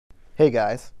Hey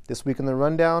guys, this week in the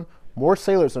rundown, more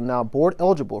sailors are now board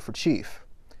eligible for Chief.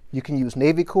 You can use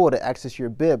Navy Cool to access your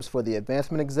bibs for the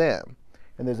advancement exam,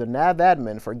 and there's a NAV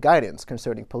admin for guidance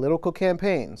concerning political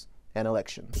campaigns and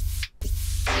elections.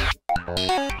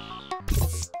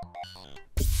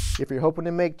 If you're hoping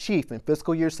to make Chief in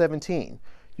fiscal year 17,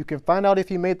 you can find out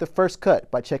if you made the first cut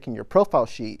by checking your profile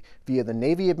sheet via the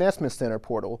Navy Advancement Center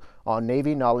portal on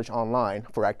Navy Knowledge Online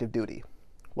for active duty,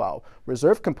 while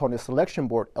Reserve Component Selection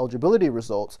Board eligibility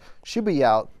results should be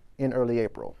out in early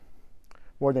April.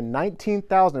 More than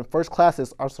 19,000 first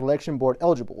classes are Selection Board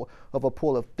eligible of a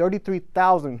pool of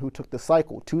 33,000 who took the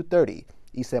Cycle 230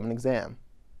 E7 exam.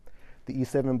 The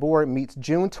E7 board meets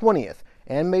June 20th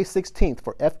and May 16th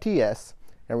for FTS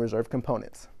and Reserve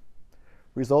Components.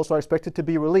 Results are expected to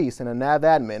be released in a NAV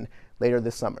admin later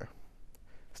this summer.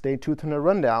 Stay tuned to the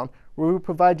rundown, where we will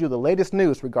provide you the latest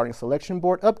news regarding Selection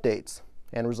Board updates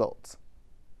and results.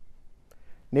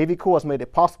 Navy Cool has made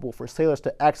it possible for sailors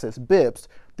to access bibs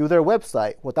through their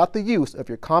website without the use of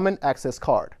your Common Access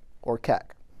Card, or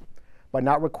CAC. By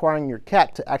not requiring your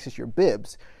CAC to access your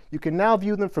bibs, you can now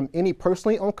view them from any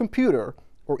personally owned computer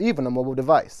or even a mobile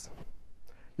device.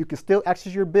 You can still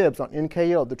access your bibs on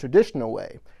NKO the traditional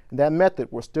way, and that method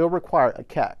will still require a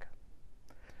CAC.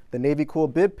 The Navy Cool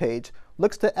bib page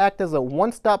looks to act as a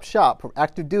one-stop shop for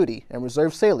active duty and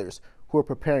reserve sailors who are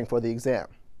preparing for the exam.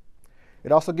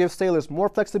 It also gives sailors more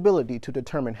flexibility to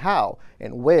determine how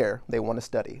and where they want to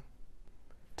study.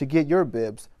 To get your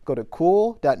bibs, go to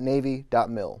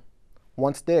cool.navy.mil.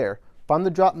 Once there, find the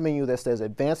drop menu that says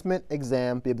Advancement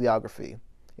Exam Bibliography.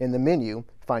 In the menu,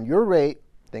 find your rate,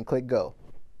 then click Go.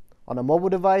 On a mobile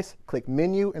device, click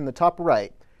Menu in the top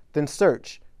right, then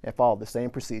Search, and follow the same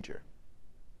procedure.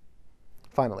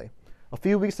 Finally, a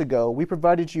few weeks ago, we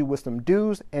provided you with some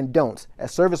do's and don'ts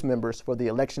as service members for the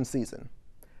election season.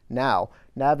 Now,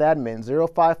 NAV Admin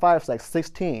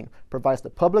 055/16 provides the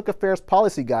Public Affairs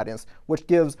Policy Guidance, which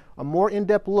gives a more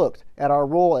in-depth look at our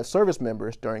role as service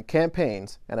members during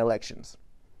campaigns and elections.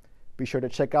 Be sure to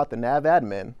check out the NAV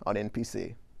Admin on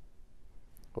NPC.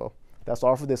 Well, that's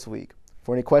all for this week.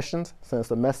 For any questions, send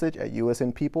us a message at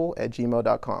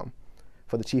usnpeople@gmail.com.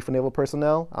 For the Chief of Naval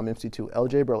Personnel, I'm MC2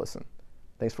 LJ Burleson.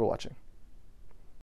 Thanks for watching.